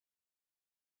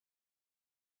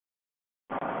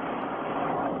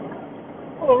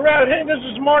All right, hey, this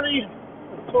is Marty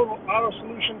with Total Auto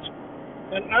Solutions,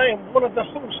 and I am one of the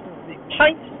hosts of the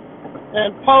Paint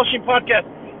and Polishing Podcast.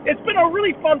 It's been a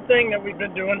really fun thing that we've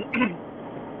been doing,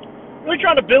 really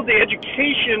trying to build the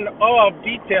education of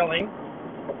detailing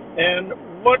and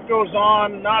what goes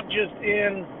on, not just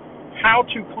in how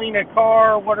to clean a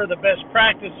car, what are the best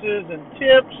practices and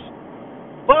tips,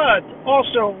 but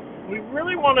also we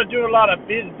really want to do a lot of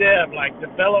biz dev, like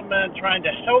development, trying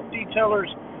to help detailers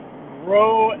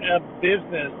grow a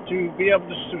business to be able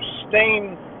to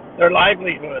sustain their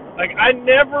livelihood. Like, I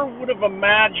never would have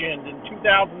imagined in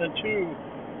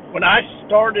 2002 when I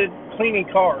started cleaning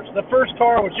cars. The first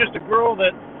car was just a girl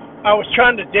that I was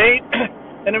trying to date,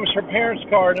 and it was her parents'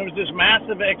 car, and it was this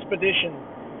massive expedition.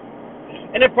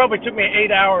 And it probably took me 8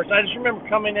 hours. I just remember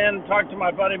coming in and talking to my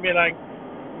buddy and being like,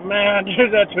 man,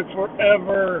 dude, that took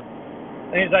forever.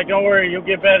 And he's like, don't worry, you'll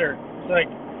get better. It's like,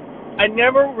 I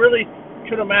never really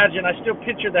could imagine. I still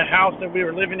picture the house that we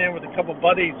were living in with a couple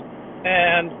buddies,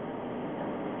 and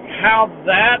how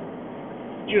that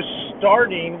just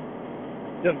starting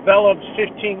developed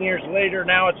 15 years later.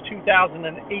 Now it's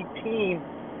 2018.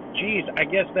 Geez, I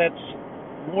guess that's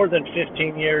more than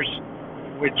 15 years.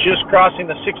 We're just crossing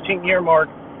the 16-year mark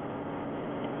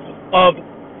of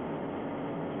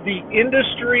the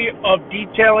industry of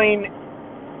detailing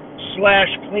slash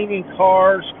cleaning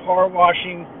cars, car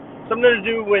washing, something to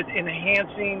do with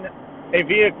enhancing a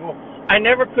vehicle. I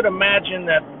never could imagine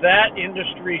that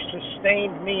industry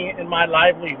sustained me in my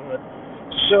livelihood.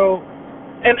 So,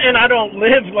 and I don't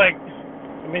live like,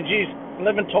 geez, I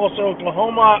live in Tulsa,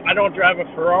 Oklahoma. I don't drive a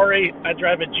Ferrari. I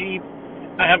drive a Jeep.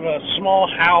 I have a small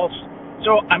house.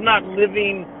 So I'm not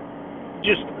living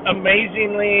just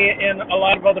amazingly in a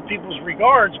lot of other people's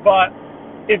regards. But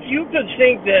if you could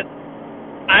think that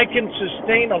I can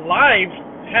sustain a life,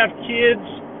 have kids,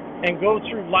 and go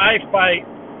through life by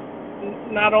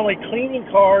not only cleaning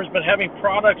cars but having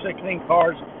products that clean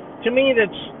cars, to me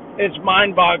it's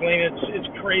mind-boggling. It's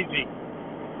crazy.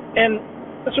 And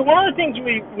so one of the things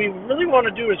we really want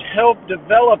to do is help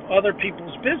develop other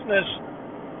people's business,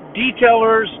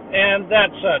 detailers and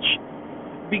that such,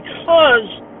 because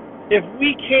if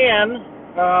we can,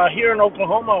 here in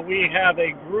Oklahoma we have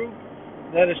a group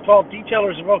that is called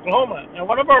Detailers of Oklahoma, and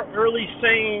one of our early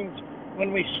sayings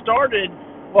when we started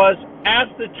was,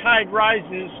 as the tide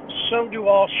rises, so do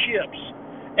all ships.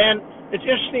 And it's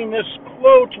interesting, this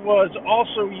quote was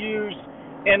also used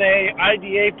in a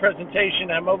IDA presentation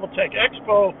at Mobile Tech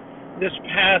Expo this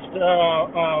past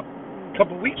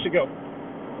couple weeks ago.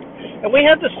 And we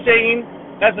had the saying,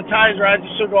 as the tide rises,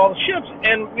 so do all the ships.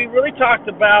 And we really talked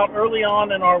about early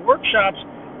on in our workshops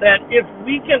that if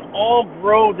we can all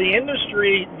grow the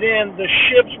industry, then the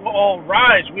ships will all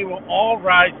rise. We will all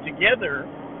rise together.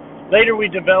 Later we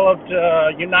developed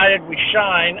United We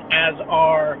Shine as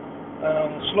our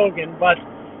slogan, but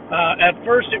at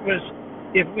first it was,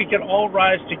 if we could all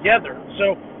rise together.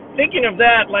 So thinking of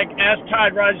that, like, as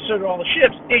tide rises, so do all the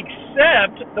ships,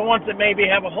 except the ones that maybe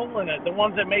have a hole in it, the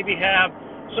ones that maybe have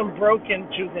some broken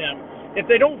to them.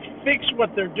 If they don't fix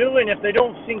what they're doing, if they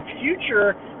don't think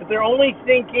future, if they're only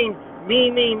thinking me,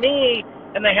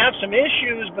 and they have some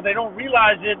issues but they don't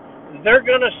realize it, they're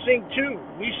going to sink too.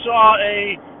 We saw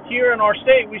here in our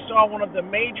state, we saw one of the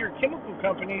major chemical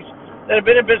companies that have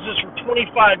been in business for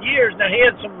 25 years. Now, he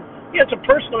had some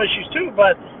personal issues too,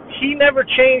 but he never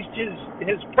changed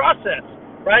his process,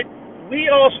 right?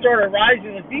 We all started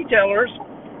rising as detailers,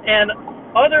 and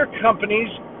other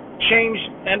companies changed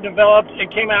and developed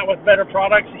and came out with better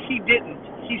products. He didn't.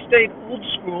 He stayed old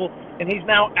school, and he's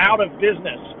now out of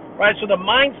business, right? So the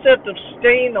mindset of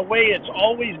staying the way it's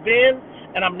always been,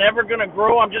 and I'm never going to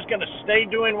grow, I'm just going to stay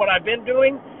doing what I've been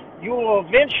doing, you will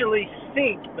eventually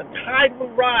sink. The tide will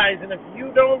rise, and if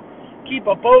you don't keep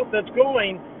a boat that's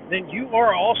going, then you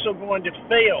are also going to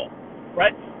fail,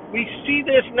 right? We see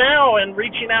this now, and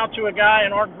reaching out to a guy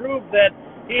in our group that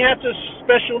he has a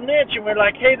special niche, and we're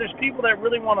like, hey, there's people that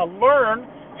really want to learn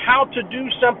how to do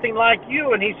something like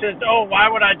you. And he says, oh, why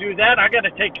would I do that? I got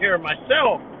to take care of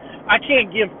myself. I can't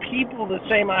give people the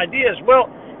same ideas. Well,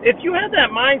 if you have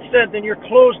that mindset, then you're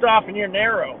closed off and you're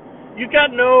narrow. You've got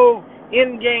no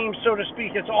end game, so to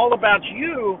speak. It's all about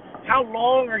you. How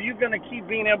long are you going to keep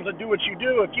being able to do what you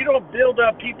do? If you don't build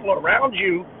up people around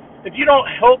you, if you don't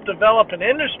help develop an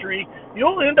industry,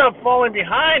 you'll end up falling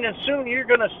behind, and soon you're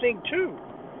going to sink too,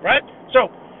 right? So,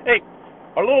 hey,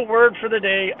 our little word for the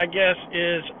day, I guess,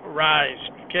 is rise,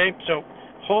 okay? So,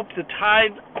 hope as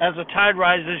the tide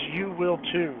rises, you will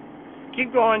too.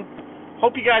 Keep going.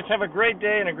 Hope you guys have a great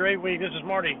day and a great week. This is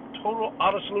Marty, Total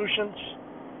Auto Solutions.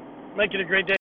 Make it a great day.